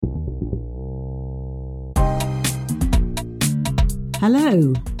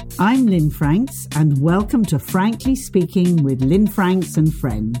Hello, I'm Lynn Franks and welcome to Frankly Speaking with Lynn Franks and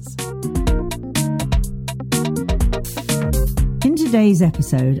Friends. In today's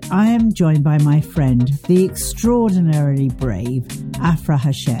episode, I am joined by my friend, the extraordinarily brave Afra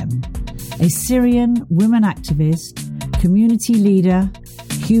Hashem, a Syrian women activist, community leader,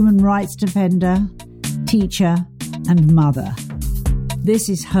 human rights defender, teacher, and mother. This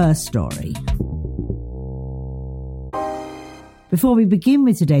is her story. Before we begin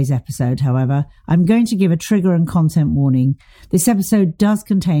with today's episode, however, I'm going to give a trigger and content warning. This episode does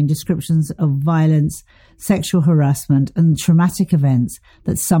contain descriptions of violence, sexual harassment, and traumatic events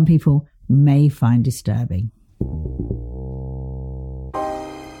that some people may find disturbing.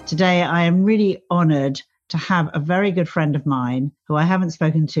 Today, I am really honoured to have a very good friend of mine who I haven't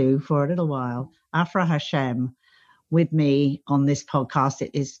spoken to for a little while, Afra Hashem, with me on this podcast.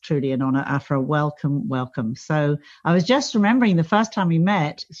 It is truly an honour. Afra, welcome, welcome. So I was just remembering the first time we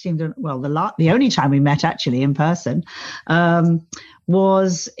met, the only time we met actually in person,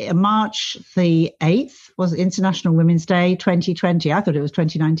 was March the 8th, was International Women's Day 2020. I thought it was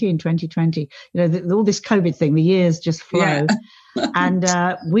 2020. You know, all this COVID thing, the years just flow. Yeah. And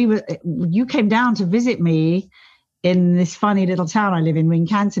you came down to visit me in this funny little town I live in,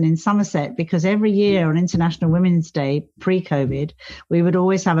 Wincanton in Somerset, because every year on International Women's Day, pre-COVID, we would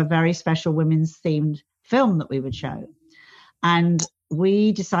always have a very special women's themed film that we would show. And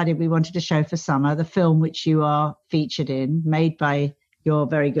we decided we wanted to show for summer the film which you are featured in, made by your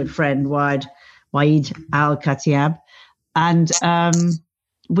very good friend, Waid Al-Katiab. And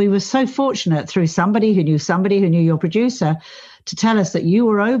we were so fortunate through somebody who knew your producer to tell us that you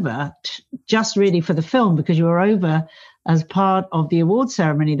were over just really for the film, because you were over as part of the award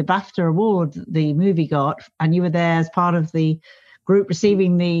ceremony, the BAFTA award the movie got, and you were there as part of the group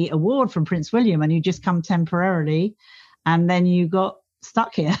receiving the award from Prince William, and you just come temporarily, and then you got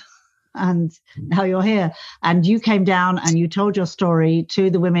stuck here, and now you're here. And you came down and you told your story to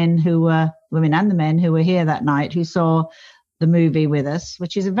the women and the men who were here that night, who saw the movie with us,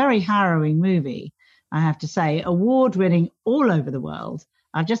 which is a very harrowing movie, I have to say, award-winning all over the world.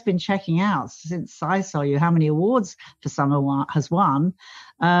 I've just been checking out since I saw you how many awards for Summer has won.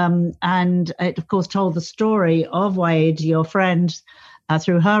 And it, of course, told the story of Waid, your friend,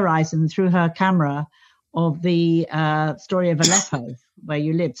 through her eyes and through her camera, of the story of Aleppo, where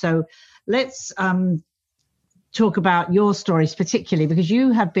you lived. So let's talk about your stories particularly, because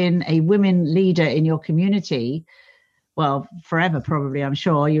you have been a women leader in your community. Well, forever, probably, I'm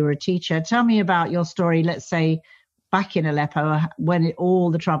sure. You were a teacher. Tell me about your story, let's say, back in Aleppo, when all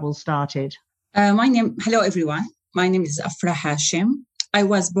the trouble started. Hello, everyone. My name is Afra Hashem. I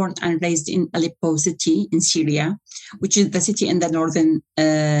was born and raised in Aleppo city in Syria, which is the city in the northern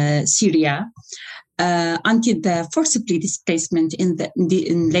Syria, until the forcibly displacement in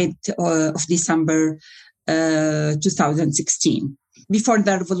late of December 2016. Before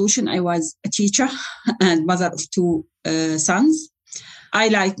the revolution, I was a teacher and mother of two sons. I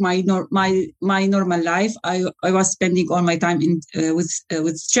like my normal life. I was spending all my time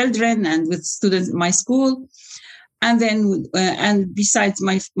with children and with students in my school, and then and besides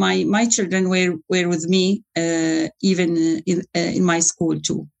my children were with me even in my school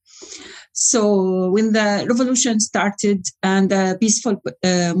too. So when the revolution started and the peaceful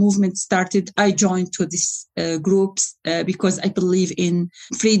movement started, I joined to these groups because I believe in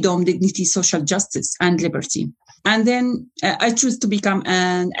freedom, dignity, social justice, and liberty. And then I chose to become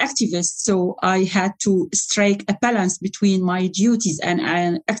an activist. So I had to strike a balance between my duties as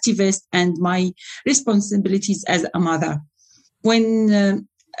an activist and my responsibilities as a mother. When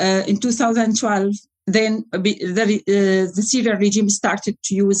in 2012, then the Syrian regime started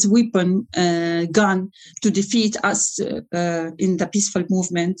to use gun to defeat us in the peaceful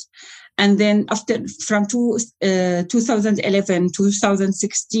movement. And then from 2011,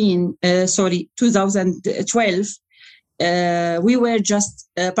 2012, we were just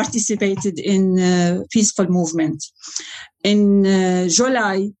participated in peaceful movement. In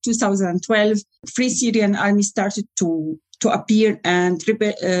July 2012, Free Syrian Army started to appear and to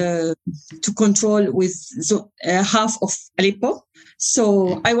control with half of Aleppo.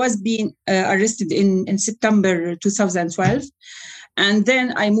 So I was being arrested in September 2012. And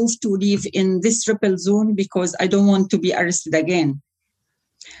then I moved to live in this rebel zone because I don't want to be arrested again.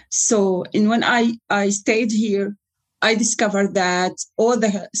 So when I stayed here, I discovered that all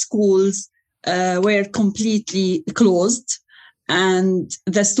the schools were completely closed and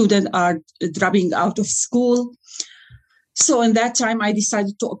the students are dropping out of school. So in that time, I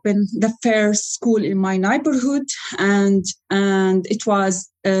decided to open the first school in my neighborhood, and it was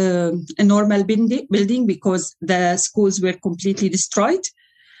a normal building because the schools were completely destroyed,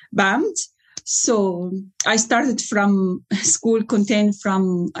 bombed. So I started from school contained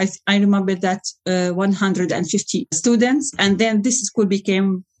from, I remember that 150 students. And then this school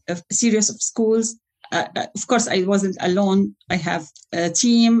became a series of schools. Of course, I wasn't alone. I have a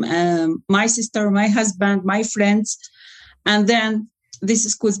team, my sister, my husband, my friends. And then these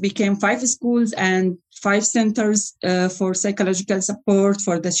schools became 5 schools and 5 centers for psychological support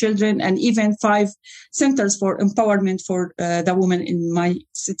for the children, and even 5 centers for empowerment for the women in my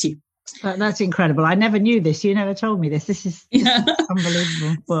city. That's incredible. I never knew this. You never told me this. This is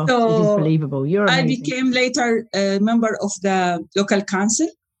unbelievable. Well, it is believable. You're amazing. I became later a member of the local council,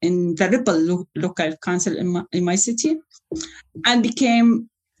 in the Ripple local council in my city, and became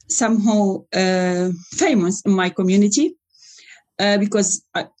somehow famous in my community because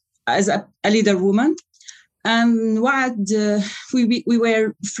as a leader woman. And we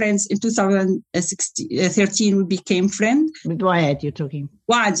were friends in 2013. We became friends. With Waad, you're talking.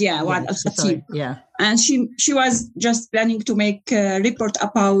 Waad Al-Khatib. Yeah. And she was just planning to make a report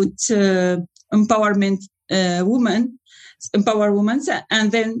about empowerment women, empower women,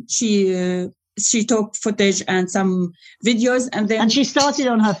 and then she took footage and some videos, and she started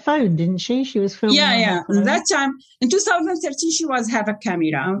on her phone, didn't she? She was filming. Yeah. That time in 2013, she was have a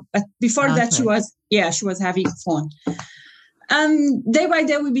camera, but before that she was having a phone. And day by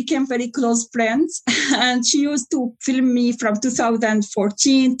day, we became very close friends. And she used to film me from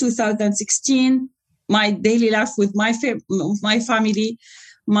 2014, 2016, my daily life with my family,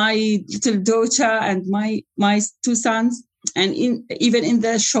 my little daughter, and my 2 sons. And even in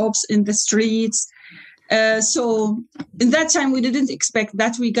the shops, in the streets. So in that time, we didn't expect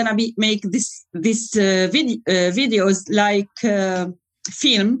that we're gonna make this videos like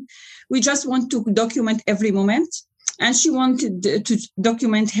film. We just want to document every moment, and she wanted to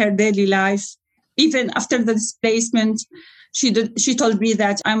document her daily life. Even after the displacement, she told me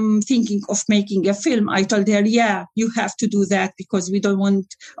that I'm thinking of making a film. I told her, yeah, you have to do that because we don't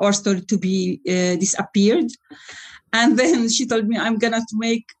want our story to be disappeared. And then she told me, I'm going to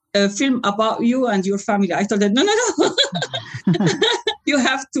make a film about you and your family. I told her, no. You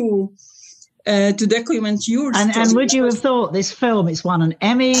have to document yours. And would you have thought this film, it's won an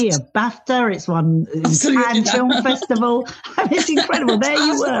Emmy, a BAFTA, it's won Cannes Film Festival. It's incredible. There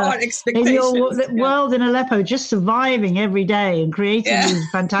you were in your world in Aleppo, just surviving every day and creating these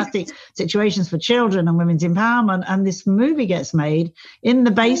fantastic situations for children and women's empowerment. And this movie gets made in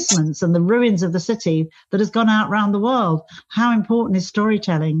the basements and the ruins of the city that has gone out around the world. How important is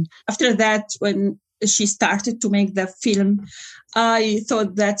storytelling? After that, when she started to make the film, I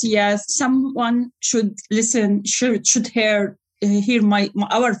thought that yes, someone should listen, should hear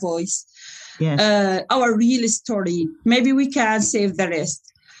our voice, our real story. Maybe we can save the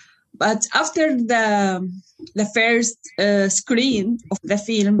rest. But after the first screen of the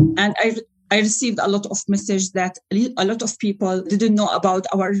film, and I received a lot of messages that a lot of people didn't know about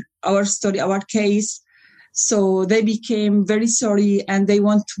our story, our case. So they became very sorry, and they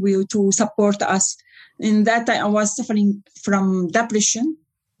want to support us. In that time, I was suffering from depression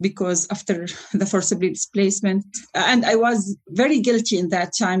because after the forcible displacement, and I was very guilty in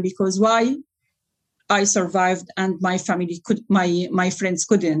that time because why I survived and my family my friends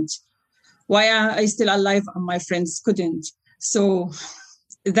couldn't. Why I still alive and my friends couldn't. So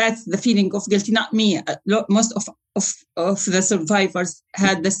that's the feeling of guilty, not me. Most of the survivors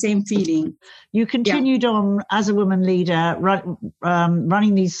had the same feeling. You continued on as a woman leader,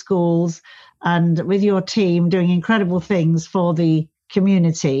 running these schools, and with your team doing incredible things for the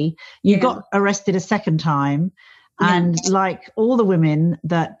community. You got arrested a second time. And like all the women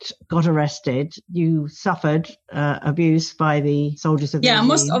that got arrested, you suffered abuse by the soldiers of the regime.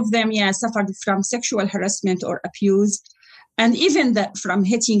 Most of them, suffered from sexual harassment or abuse. And even from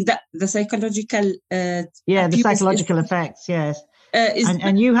hitting the psychological the psychological effects, yes.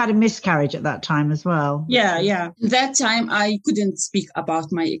 And you had a miscarriage at that time as well. That time I couldn't speak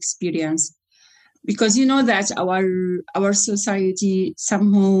about my experience because you know that our society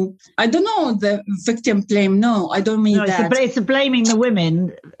somehow, I don't know, the victim blame. No, I don't mean that. But it's blaming the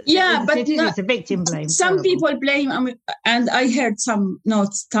women. But it's a victim blame. Some people blame, and I heard some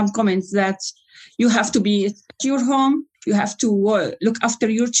comments that you have to be at your home, you have to look after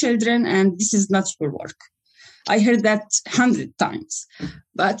your children, and this is not your work. I heard that 100 times.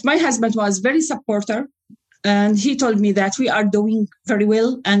 But my husband was very supportive, and he told me that we are doing very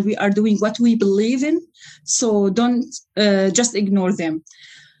well and we are doing what we believe in. So don't just ignore them.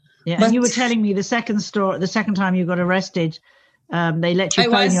 Yeah, but and you were telling me the second time you got arrested, they let you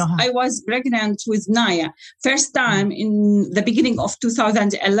phone your... I was pregnant with Naya. First time in the beginning of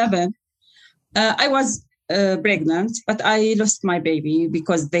 2011, I was pregnant, but I lost my baby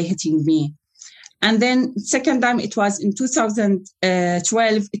because they hitting me. And then second time, it was in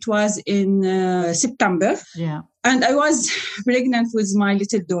 2012. It was in September. Yeah. And I was pregnant with my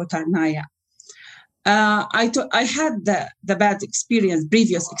little daughter, Naya. I had the bad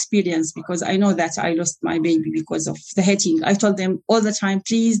previous experience, because I know that I lost my baby because of the hitting. I told them all the time,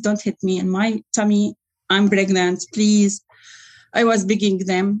 please don't hit me in my tummy. I'm pregnant, please. I was begging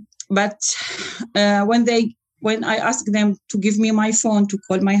them. But when I asked them to give me my phone to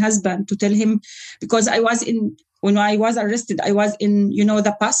call my husband to tell him, because when I was arrested, I was in,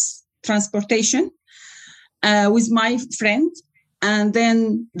 the bus transportation with my friend. And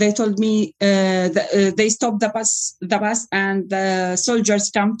then they told me they stopped the bus, and the soldiers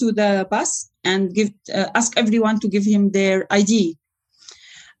come to the bus and ask everyone to give him their ID.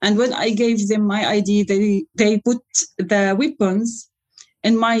 And when I gave them my ID, they put the weapons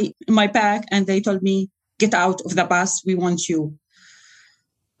in my bag, and they told me, get out of the bus, we want you.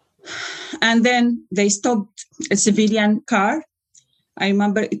 And then they stopped a civilian car. I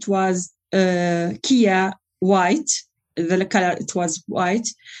remember it was Kia white. The color, it was white,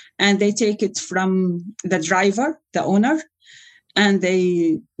 and they take it from the driver, the owner, and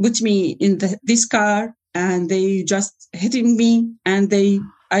they put me in this car, and they just hitting me, and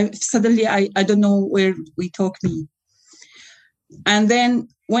suddenly I don't know where we took me. And then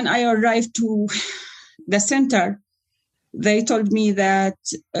when I arrived to the center, they told me that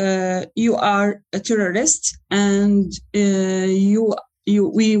you are a terrorist, and you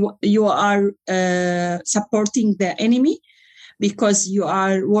are supporting the enemy because you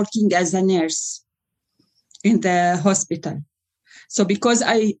are working as a nurse in the hospital. So because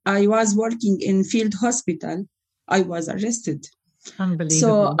I was working in field hospital, I was arrested. Unbelievable.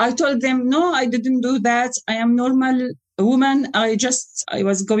 So I told them, no, I didn't do that. I am normal woman. I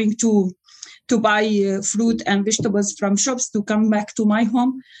was going to buy fruit and vegetables from shops to come back to my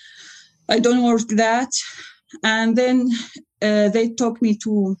home. I don't work that. And then they took me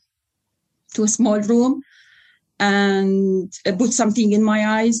to a small room and put something in my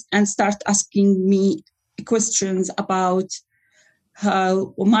eyes and start asking me questions about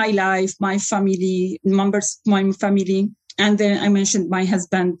how my life, my family, members of my family. And then I mentioned my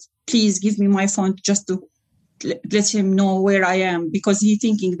husband, please give me my phone just to let him know where I am, because he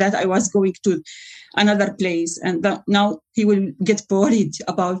thinking that I was going to another place, and now he will get worried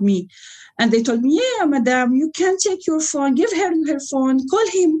about me. And they told me, yeah, madam, you can take your phone, give her phone, call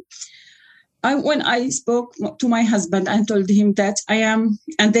him. When I spoke to my husband, I told him that I am,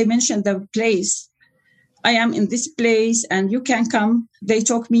 and they mentioned the place. I am in this place, and you can come. They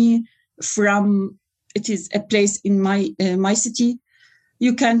took me from, it is a place in my city.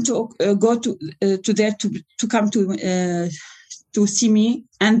 You can go to there to come to see me.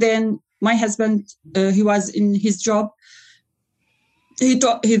 And then my husband, he was in his job. They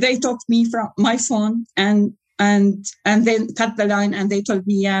took me from my phone and then cut the line, and they told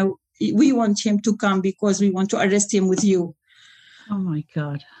me, yeah, we want him to come because we want to arrest him with you. Oh my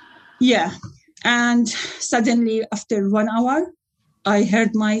God. Yeah. And suddenly after 1 hour, I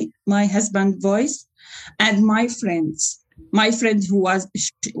heard my husband's voice and my friend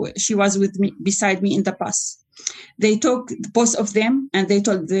she was with me, beside me in the bus. They took both of them and they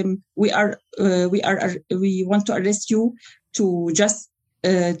told them, we want to arrest you to just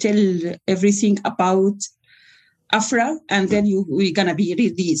tell everything about Afra, and then we're gonna be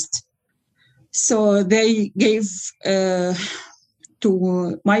released. So they gave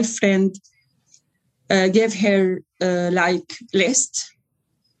to my friend, gave her like list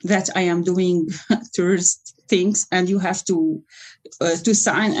that I am doing tourist things, and you have to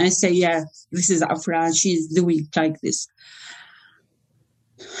sign and say, yeah, this is Afra, and she's doing like this.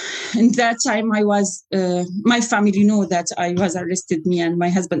 And that time I was, my family knew that I was arrested, me and my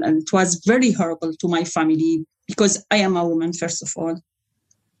husband, and it was very horrible to my family because I am a woman, first of all.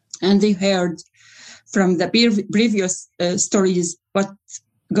 And they heard from the previous stories what's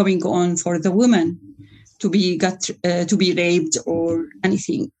going on for the woman to be raped or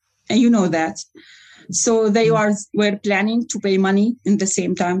anything. And you know that. So they were planning to pay money in the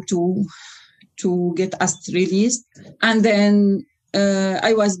same time to get us released. And then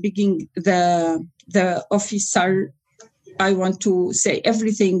I was begging the officer, I want to say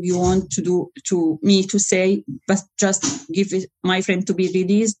everything you want to do to me to say, but just give it my friend to be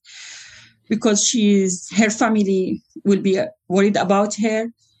released, because her family will be worried about her,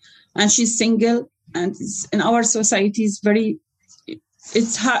 and she's single, and in our society is very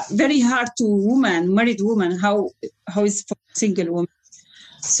it's very hard to married woman. How is for single woman?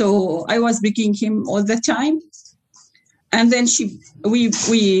 So I was begging him all the time, and then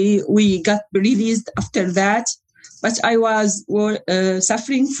we got released after that. But I was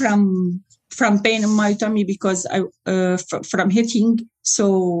suffering from pain in my tummy because from hitting.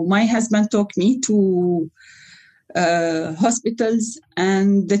 So my husband took me to hospitals,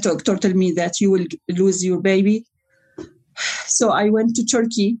 and the doctor told me that you will lose your baby. So I went to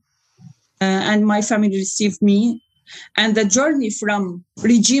Turkey, and my family received me. And the journey from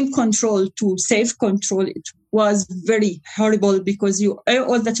regime control to safe control, it was very horrible because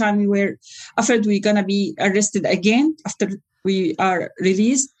all the time we were afraid we're going to be arrested again after we are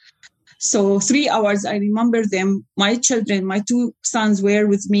released. So 3 hours, I remember them, my children, my 2 sons were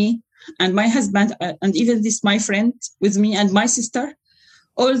with me, and my husband, and even this, my friend with me, and my sister.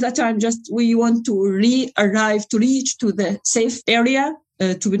 All the time, just we want to reach to the safe area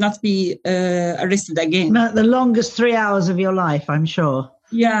to not be arrested again. The longest 3 hours of your life, I'm sure.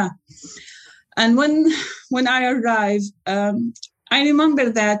 Yeah. And when I arrived, I remember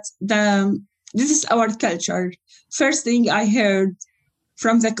that this is our culture. First thing I heard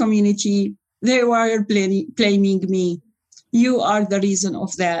from the community, they were blaming me. You are the reason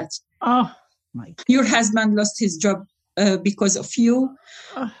of that. Oh, my God. Your husband lost his job because of you,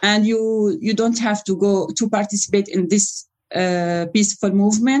 and you don't have to go to participate in this peaceful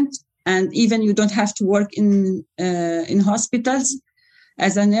movement, and even you don't have to work in hospitals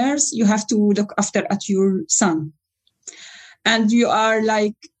as a nurse. You have to look after at your son, and you are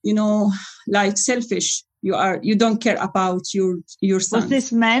like selfish. You don't care about your son. Was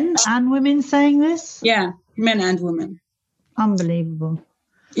this men and women saying this? Yeah, men and women. Unbelievable.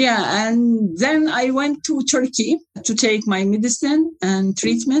 Yeah, and then I went to Turkey to take my medicine and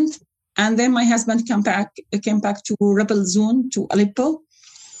treatment, and then my husband came back to rebel zone, to Aleppo,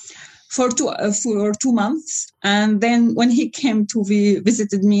 for 2 months. And then when he came to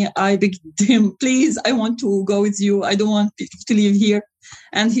visited me, I begged him, please, I want to go with you. I don't want to live here.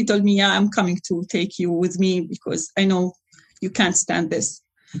 And he told me, yeah, I'm coming to take you with me because I know you can't stand this.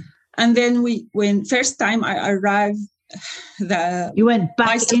 And then when first time I arrived, you went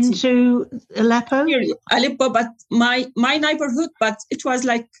back into Aleppo? Aleppo, but my neighborhood, but it was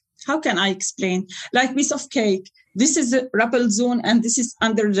like, how can I explain? Like piece of cake. This is a rebel zone and this is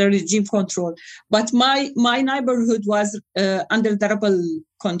under the regime control. But my neighborhood was under the rebel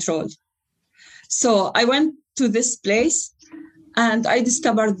control. So I went to this place and I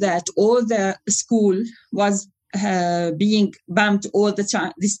discovered that all the school was being bombed all the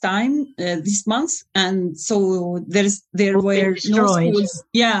time this month, and so there were no schools,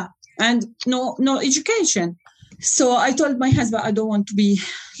 and no education. So I told my husband, I don't want to be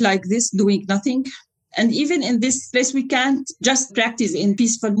like this, doing nothing. And even in this place, we can't just practice in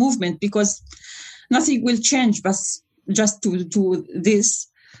peaceful movement because nothing will change, but just to this.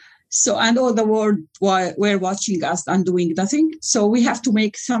 So, and all the world were watching us and doing nothing. So we have to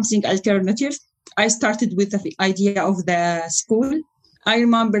make something alternative. I started with the idea of the school. I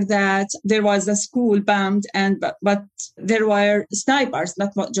remember that there was a school bombed, but there were snipers,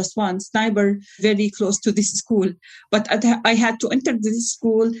 not just one sniper, very close to this school. But I had to enter this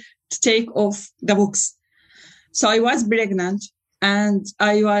school to take off the books. So I was pregnant, and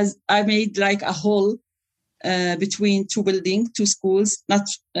I made like a hole between two schools. Not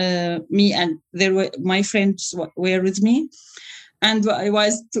me, and my friends were with me. And I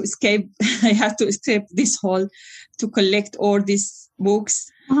was to escape. I had to escape this hole to collect all these books.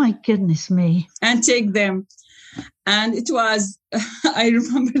 My goodness me. And take them. And it was, I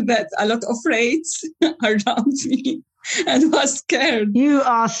remember that a lot of raids around me and was scared. You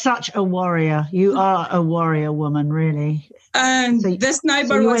are such a warrior. You are a warrior woman, really. And the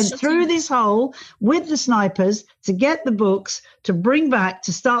sniper went through this hole with the snipers to get the books, to bring back,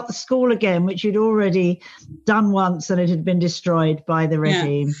 to start the school again, which you'd already done once and it had been destroyed by the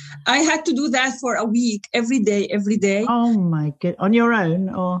regime. Yeah. I had to do that for a week, every day. Oh my God. On your own,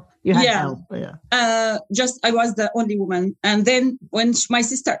 or you had help? Yeah. I was the only woman. And then when my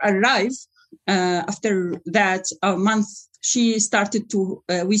sister arrived, after that a month, we started to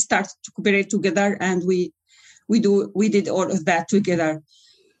cooperate together, and we did all of that together.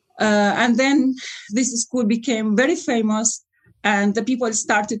 And then this school became very famous, and the people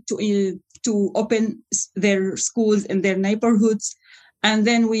started to open their schools in their neighborhoods. And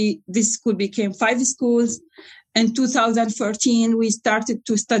then this school became 5 schools. In 2014, we started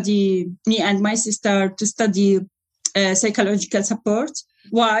to study, me and my sister, to study psychological support.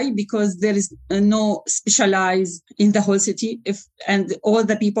 Why? Because there is no specialized in the whole city. And all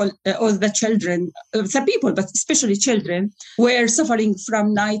the people, all the children, the people, but especially children, were suffering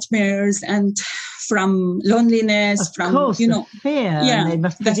from nightmares and from loneliness, of from course, the fear. Yeah, They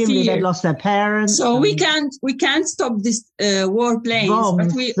must the presumably fear. they'd lost their parents. So we can't stop this warplanes,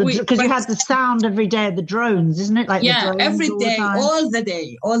 bombs, but because you had the sound every day of the drones, isn't it? Like the drones every all day, the time. all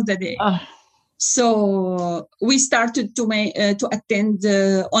the day. Oh, So we started to attend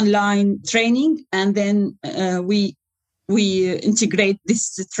online training, and then we integrate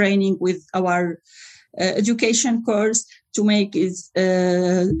this training with our education course to make it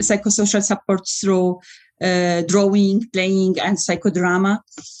psychosocial support through drawing, playing, and psychodrama.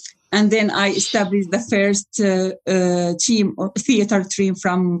 And then I established the first team, or theater team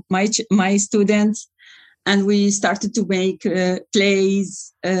from my students. And we started to make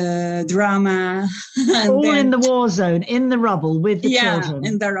plays, drama. All in the war zone, in the rubble with the children.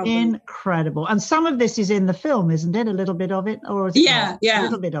 In the rubble. Incredible. And some of this is in the film, isn't it? A little bit of it? Or is it not? A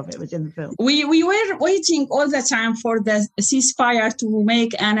little bit of it was in the film. We were waiting all the time for the ceasefire to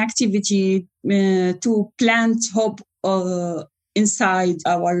make an activity to plant hope inside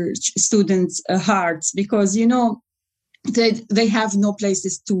our students' hearts, because, they have no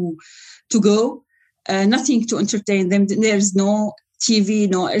places to go. Nothing to entertain them. There's no TV,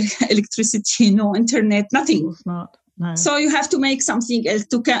 no electricity, no internet, nothing. It's not. No. So you have to make something else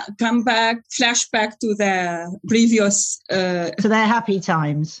to come back, flashback to the previous. To their happy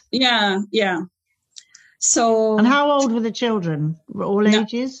times. Yeah. So. And how old were the children? All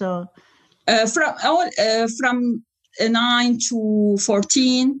ages, or? From 9 to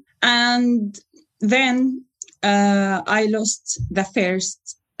 14, and then I lost the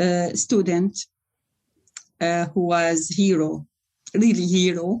first student. Who was really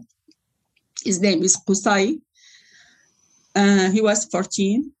hero. His name is Qusay. He was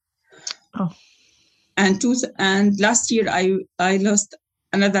 14. Oh. And last year I lost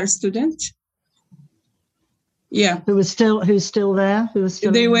another student. Yeah. Who's still there?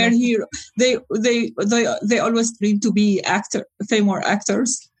 They were hero. They always dreamed to be famous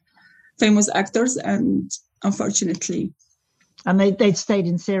actors, and unfortunately. And they'd stayed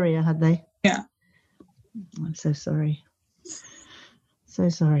in Syria, had they? Yeah. I'm so sorry. So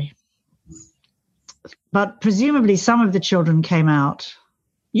sorry. But presumably some of the children came out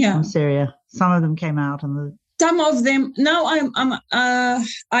from Syria. Some of them came out some of them. Now I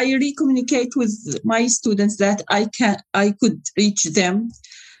recommunicate with my students that I could reach them,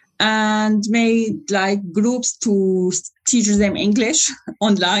 and made like groups to teach them English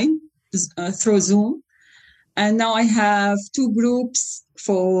online through Zoom. And now I have three groups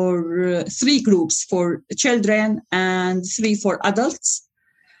for children and 3 for adults.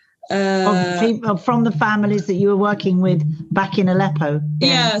 From the families that you were working with back in Aleppo.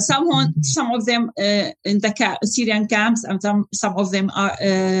 Yeah, some of them in the Syrian camps, and some of them are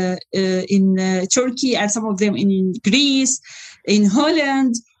in Turkey, and some of them in Greece, in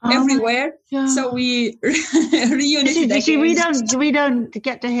Holland, everywhere. Yeah. So we reunited. We don't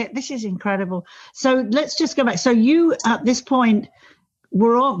get to hear. This is incredible. So let's just go back. So you at this point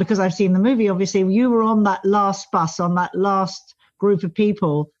were on, because I've seen the movie. Obviously, you were on that last bus, on that last group of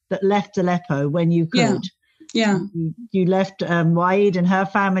people that left Aleppo when you could. Yeah. You left. Waid and her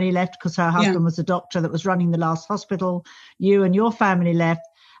family left because her husband was a doctor that was running the last hospital. You and your family left,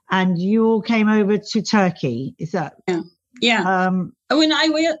 and you all came over to Turkey. Is that? Yeah. When I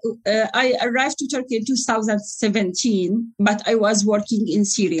arrived to Turkey in 2017, but I was working in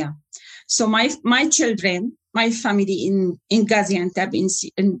Syria. So my children, my family in Gaziantep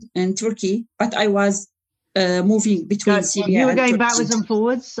in Turkey, but I was moving between Syria. You were going Turkey. Backwards and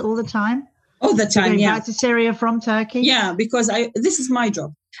forwards all the time. All the time, back to Syria from Turkey. Yeah, because this is my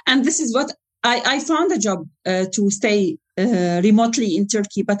job, and this is what I found a job to stay remotely in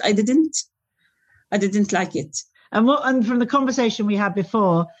Turkey, but I didn't like it. And from the conversation we had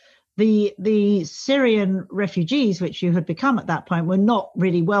before, the Syrian refugees, which you had become at that point, were not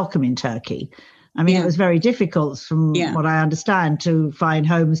really welcome in Turkey. I mean, it was very difficult, from what I understand, to find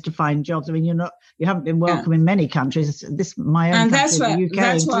homes, to find jobs. I mean, you haven't been welcome in many countries. My own country, the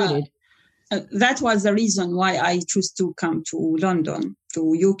UK included. That was the reason why I chose to come to London,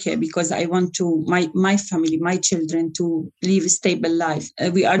 to UK, because I want my family, my children, to live a stable life.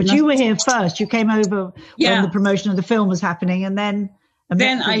 You were here first. You came over when the promotion of the film was happening, and then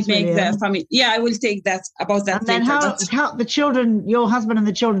I make the family. Yeah, I will take that about that. And later. then how the children, your husband and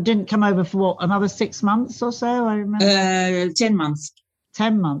the children, didn't come over for another 6 months or so? I remember 10 months.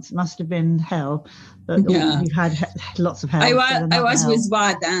 10 months must have been hell. But you've had lots of hell. I was with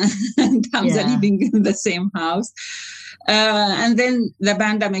Wad and Hamza living in the same house. And then the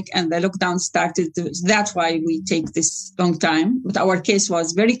pandemic and the lockdown started. That's why we take this long time. But our case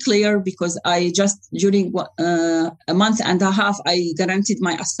was very clear because I just, during a month and a half, I guaranteed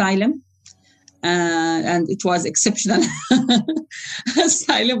my asylum. And it was exceptional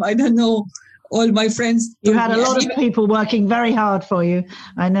asylum. I don't know. All my friends. You had a lot of people working very hard for you,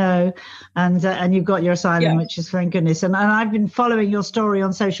 I know, and you've got your asylum, which is thank goodness. And I've been following your story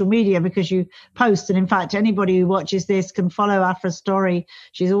on social media because you post, and in fact, anybody who watches this can follow Afra's story.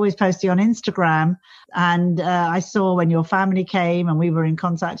 She's always posting on Instagram, and I saw when your family came and we were in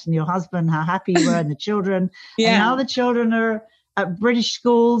contact, and your husband, how happy you were, and the children. And now the children are at British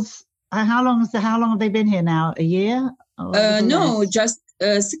schools. How long have they been here now? A year? No, just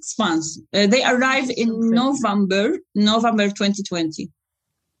 6 months. They arrived in November 2020.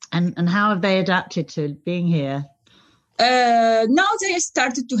 And how have they adapted to being here? Now they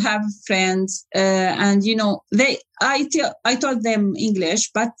started to have friends, and I taught them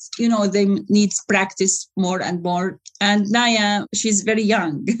English, but they need practice more and more. And Naya, she's very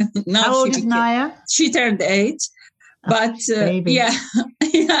young. Now how old is Naya? She turned 8. But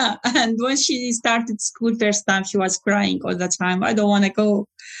and when she started school first time, she was crying all the time. I don't want to go.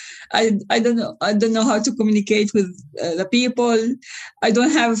 I don't know how to communicate with the people. I don't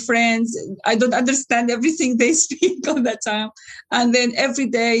have friends. I don't understand everything they speak all the time. And then every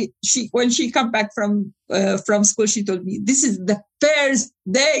day, when she come back from school, she told me, "This is the first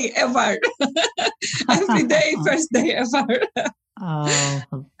day ever." Every day, first day ever. Oh,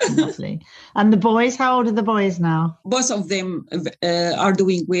 lovely. And the boys, how old are the boys now? Both of them are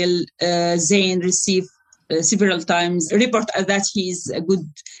doing well. Zayn received several times report that he's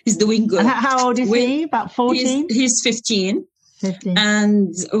doing good. And how old is he? About 14? He's 15.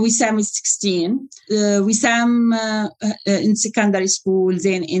 And Wissam is 16. Wissam in secondary school,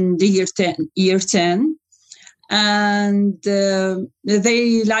 then in the year 10. And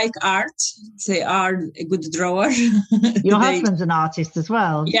they like art. They are a good drawer. Your husband's an artist as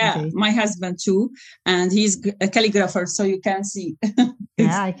well. Yeah, my husband too. And he's a calligrapher, so you can see.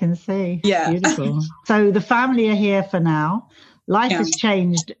 Yeah, I can see. Yeah. Beautiful. So the family are here for now. Life has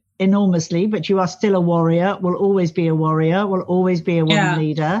changed enormously, but you are still a warrior, will always be a warrior, will always be a woman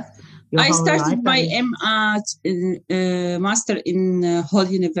leader. I started my master in Hull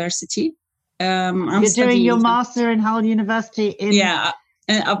University. You're doing your master in Hull University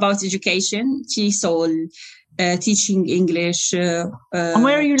about education, TESOL, teaching English. And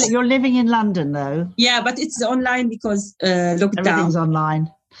where are you? You're living in London, though. Yeah, but it's online because lockdown. Everything's online.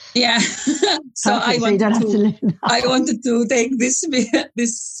 Yeah, so I wanted to take this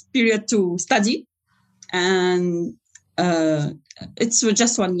period to study, and it's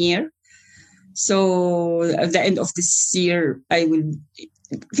just 1 year. So at the end of this year, I will.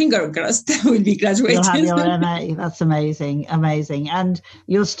 Finger crossed, will be graduated. You'll have your MA. That's amazing. And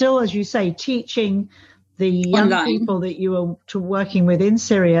you're still, as you say, teaching the young people that you are working with in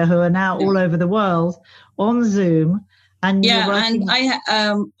Syria who are now all over the world on Zoom. And and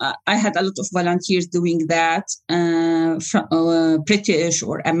I had a lot of volunteers doing that, from British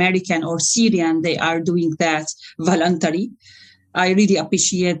or American or Syrian. They are doing that voluntary. I really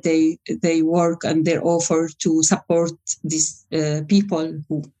appreciate they work and their offer to support these people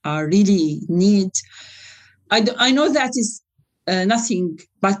who are really need. I know that is nothing,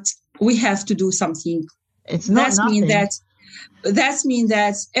 but we have to do something. It's not nothing. That means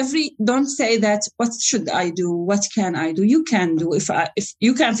that don't say that what should I do, what can I do? You can do if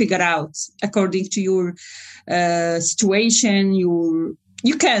you can figure out according to your situation. You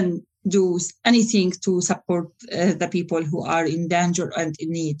can do anything to support the people who are in danger and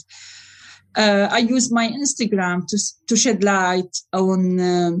in need. I use my Instagram to shed light on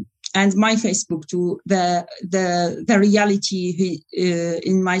and my Facebook to the reality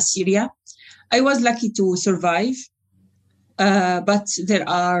in my Syria. I was lucky to survive, but there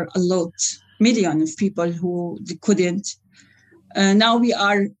are million of people who couldn't. Now we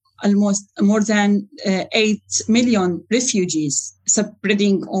are almost more than 8 million refugees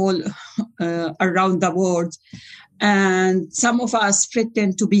spreading all around the world. And some of us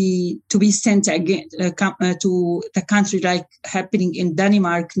threatened to be sent again to the country like happening in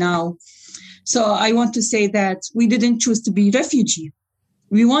Denmark now. So I want to say that we didn't choose to be refugee.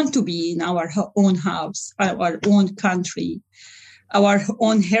 We want to be in our own house, our own country, our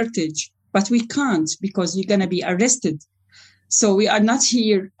own heritage, but we can't because we're going to be arrested. So we are not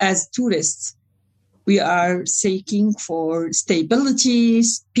here as tourists. We are seeking for stability,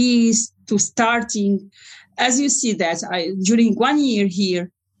 peace, to starting as you see that during 1 year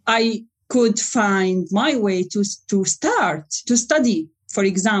here, I could find my way to start to study, for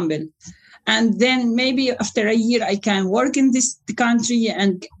example. And then maybe after a year, I can work in this country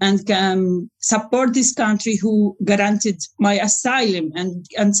and can support this country who granted my asylum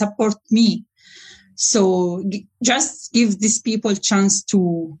and support me. So just give these people chance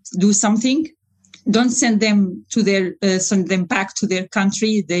to do something. Don't send them back to their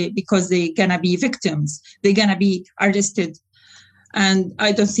country because they're gonna be victims. They're gonna be arrested, and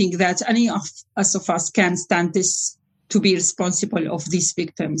I don't think that any of us can stand this to be responsible of these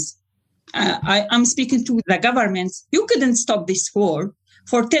victims. I'm speaking to the government. You couldn't stop this war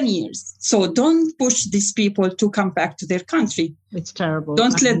for 10 years, so don't push these people to come back to their country. It's terrible.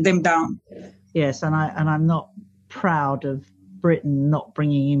 Don't let them down. Yes, and I'm not proud of Britain not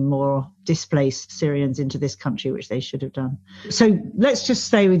bringing in more displaced Syrians into this country, which they should have done. So let's just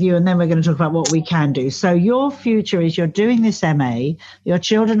stay with you, and then we're going to talk about what we can do. So your future is you're doing this MA, your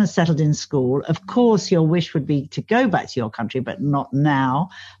children are settled in school. Of course, your wish would be to go back to your country, but not now,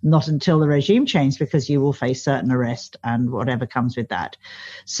 not until the regime changes, because you will face certain arrest and whatever comes with that.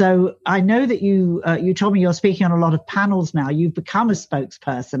 So I know that you told me you're speaking on a lot of panels now. You've become a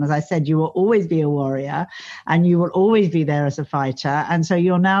spokesperson. As I said, you will always be a warrior and you will always be there as a fighter. And so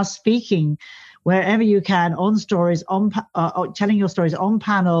you're now speaking wherever you can on stories, telling your stories on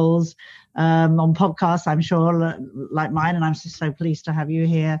panels, on podcasts, I'm sure, like mine. And I'm just so pleased to have you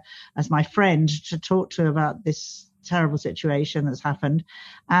here as my friend to talk to about this terrible situation that's happened.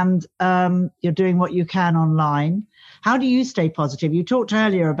 And you're doing what you can online. How do you stay positive? You talked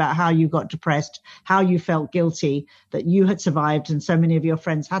earlier about how you got depressed, how you felt guilty that you had survived and so many of your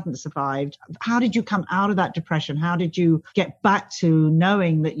friends hadn't survived. How did you come out of that depression? How did you get back to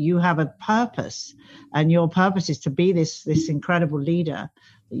knowing that you have a purpose, and your purpose is to be this incredible leader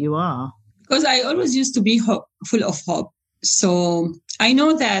that you are? Because I always used to be full of hope. So I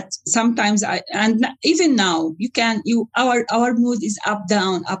know that sometimes and even now our mood is up,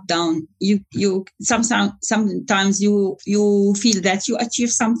 down. You sometimes you feel that you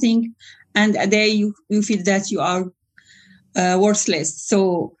achieve something, and a day you feel that you are worthless.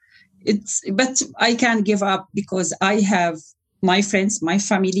 So but I can't give up, because I have my friends, my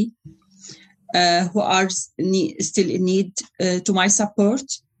family, who are still in need to my support.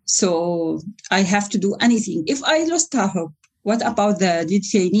 So I have to do anything. If I lost hope, what about the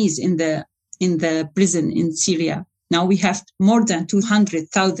detainees in the prison in Syria? Now we have more than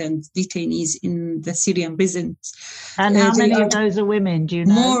 200,000 detainees in the Syrian prisons. And how many of those are women? Do you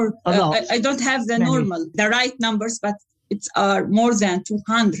know? More. A lot. I don't have the right numbers, but it's more than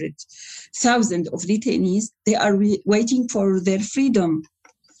 200,000 of detainees. They are waiting for their freedom.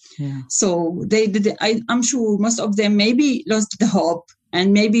 Yeah. So I'm sure most of them maybe lost the hope.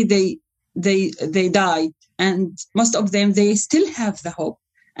 And maybe they died, and most of them, they still have the hope,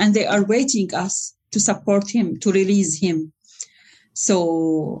 and they are waiting us to support him, to release him.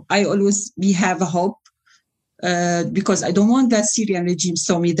 So I always have a hope, because I don't want that Syrian regime to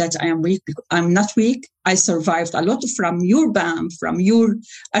show me that I am weak. I'm not weak. I survived a lot from your ban, from your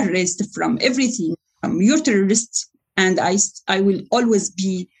arrest, from everything, from your terrorists, and I will always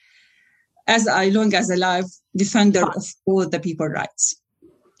be, as long as alive, defender of all the people's rights.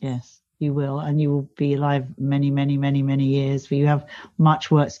 Yes, you will. And you will be alive many, many, many, many years. For you have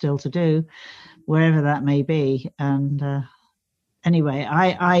much work still to do, wherever that may be. And anyway,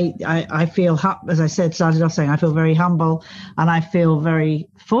 I feel, as I started off saying, I feel very humble, and I feel very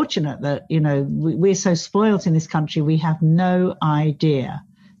fortunate that, we're so spoilt in this country. We have no idea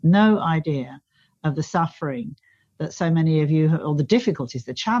of the suffering that so many of you, or the difficulties,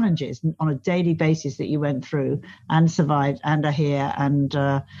 the challenges on a daily basis that you went through and survived and are here. And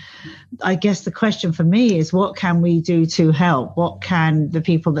I guess the question for me is, what can we do to help? What can the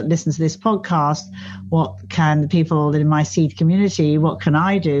people that listen to this podcast, what can the people in my Seed community, what can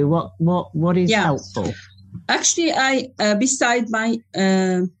I do? What is helpful? Actually, I, beside my,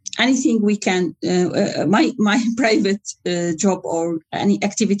 anything we can, my private job or any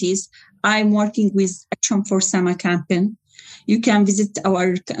activities, I'm working with Action for Sama campaign. You can visit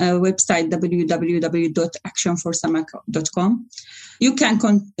our website, www.actionforsama.com. You can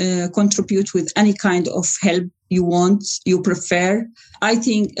contribute with any kind of help you prefer. I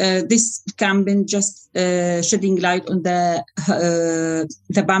think this campaign just shedding light on the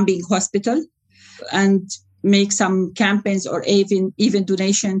Bambing Hospital, and make some campaigns or even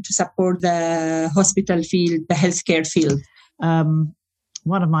donation to support the hospital field, the healthcare field.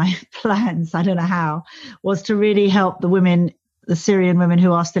 One of my plans, I don't know how, was to really help the Syrian women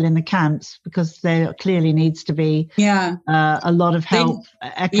who are still in the camps, because there clearly needs to be a lot of help,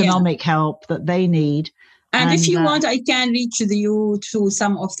 economic help that they need. And if you want, I can reach you to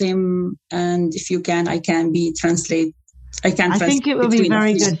some of them. And if you can, I can translate. I think it would be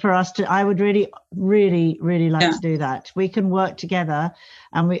very good for us to. I would really, really, really like to do that. We can work together,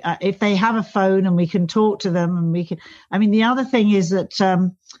 and we, if they have a phone, and we can talk to them, and we can. I mean, the other thing is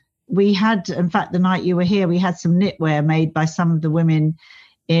that we had, in fact, the night you were here, we had some knitwear made by some of the women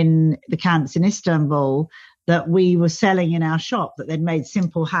in the camps in Istanbul that we were selling in our shop, that they'd made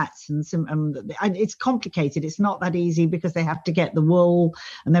simple hats and it's complicated. It's not that easy because they have to get the wool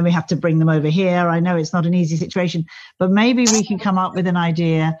and then we have to bring them over here. I know it's not an easy situation, but maybe we can come up with an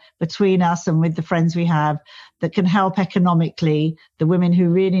idea between us and with the friends we have that can help economically the women who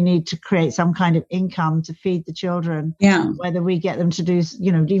really need to create some kind of income to feed the children. Yeah. Whether we get them to do,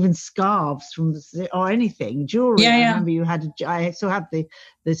 even scarves or anything, jewelry. Yeah, I remember you had, I still have the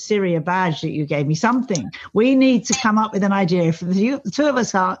Syria badge that you gave me, something. We need to come up with an idea. If the two of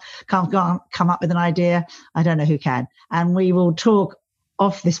us can't come up with an idea, I don't know who can. And we will talk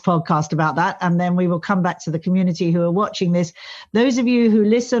off this podcast about that, and then we will come back to the community who are watching this. Those of you who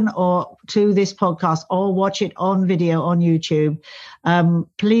listen or to this podcast or watch it on video on YouTube,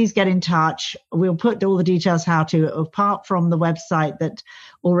 please get in touch. We'll put all the details how to, apart from the website that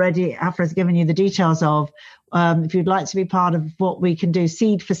already Afra has given you the details of. If you'd like to be part of what we can do,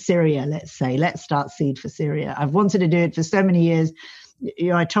 Seed for Syria, let's start Seed for Syria. I've wanted to do it for so many years.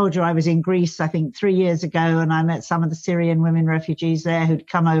 I told you I was in Greece, I think 3 years ago, and I met some of the Syrian women refugees there who'd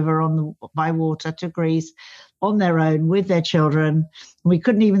come over by water to Greece on their own with their children. We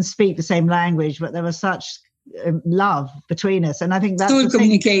couldn't even speak the same language, but there was such love between us. And I think that's still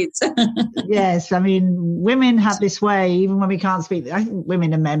communicates. Yes. I mean, women have this way, even when we can't speak, I think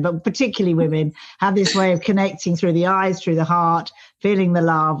women and men, but particularly women have this way of connecting through the eyes, through the heart, feeling the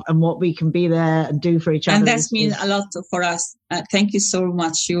love and what we can be there and do for each other. And that's means a lot for us. Thank you so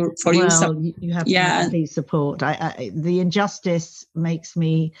much for your support. You have complete support. The injustice makes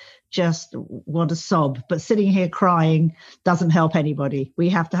me just want to sob, but sitting here crying doesn't help anybody. We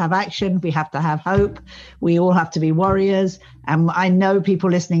have to have action. We have to have hope. We all have to be warriors. And I know people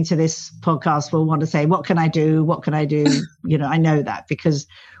listening to this podcast will want to say, what can I do? What can I do? I know that because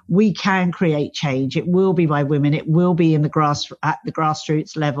we can create change. It will be by women. It will be at the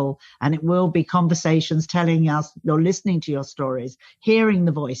grassroots level, and it will be conversations telling us, or listening to your stories, hearing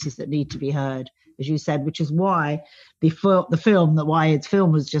the voices that need to be heard, as you said, which is why the film, the Wyatt's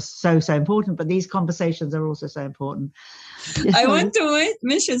film, was just so important. But these conversations are also so important. I want to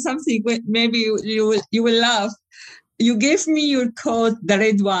mention something. Maybe you will laugh. You gave me your coat, the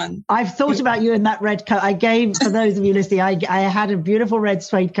red one. I've thought about you in that red coat. I gave, for those of you listening, I had a beautiful red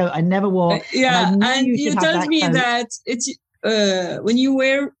suede coat I never wore. Yeah, and you told me that it's when you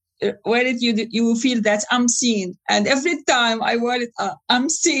wear it, you feel that I'm seen. And every time I wear it, I'm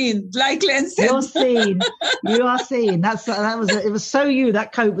seen, like Len said. You're seen. You are seen. It was so you.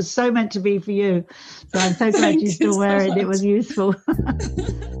 That coat was so meant to be for you. So I'm so glad you still wear it. It was useful.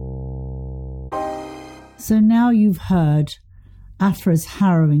 So now you've heard Afra's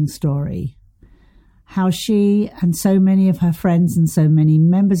harrowing story, how she and so many of her friends and so many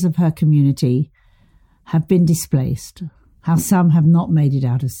members of her community have been displaced, how some have not made it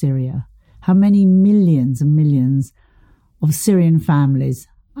out of Syria, how many millions and millions of Syrian families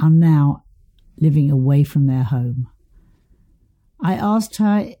are now living away from their home. I asked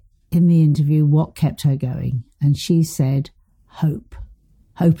her in the interview what kept her going, and she said hope.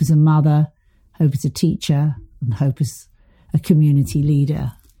 Hope as a mother, hope as a teacher, and hope as a community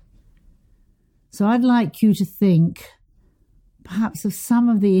leader. So I'd like you to think perhaps of some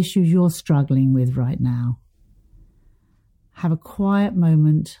of the issues you're struggling with right now. Have a quiet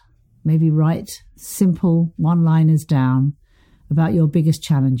moment, maybe write simple one-liners down about your biggest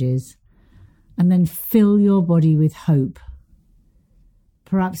challenges, and then fill your body with hope.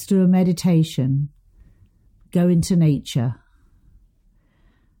 Perhaps do a meditation, go into nature,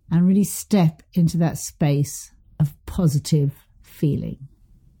 and really step into that space of positive feeling.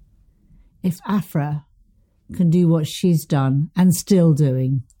 If Afra can do what she's done and still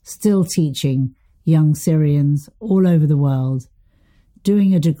doing, still teaching young Syrians all over the world,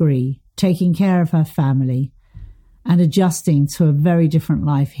 doing a degree, taking care of her family, and adjusting to a very different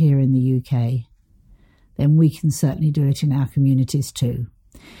life here in the UK, then we can certainly do it in our communities too.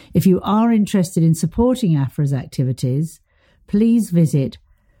 If you are interested in supporting Afra's activities, please visit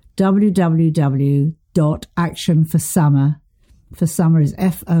www.actionforsama, for summer is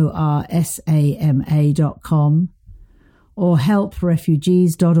FORSAMA.com, or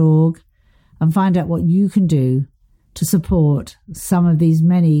helprefugees.org, and find out what you can do to support some of these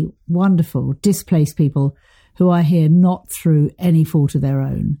many wonderful displaced people who are here not through any fault of their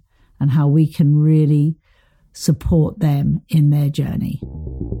own, and how we can really support them in their journey.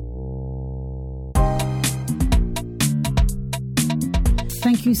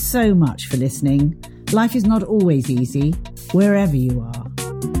 Thank you so much for listening. Life is not always easy, wherever you are.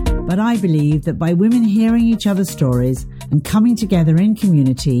 But I believe that by women hearing each other's stories and coming together in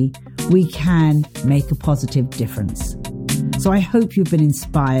community, we can make a positive difference. So I hope you've been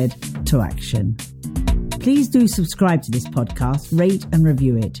inspired to action. Please do subscribe to this podcast, rate and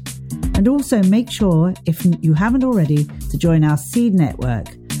review it. And also make sure, if you haven't already, to join our Seed Network,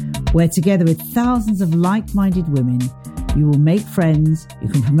 where together with thousands of like-minded women, you will make friends, you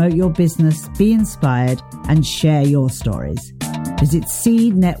can promote your business, be inspired, and share your stories. Visit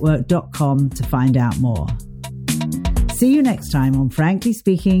seednetwork.com to find out more. See you next time on Frankly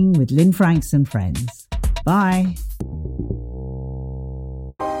Speaking with Lynn Franks and Friends. Bye.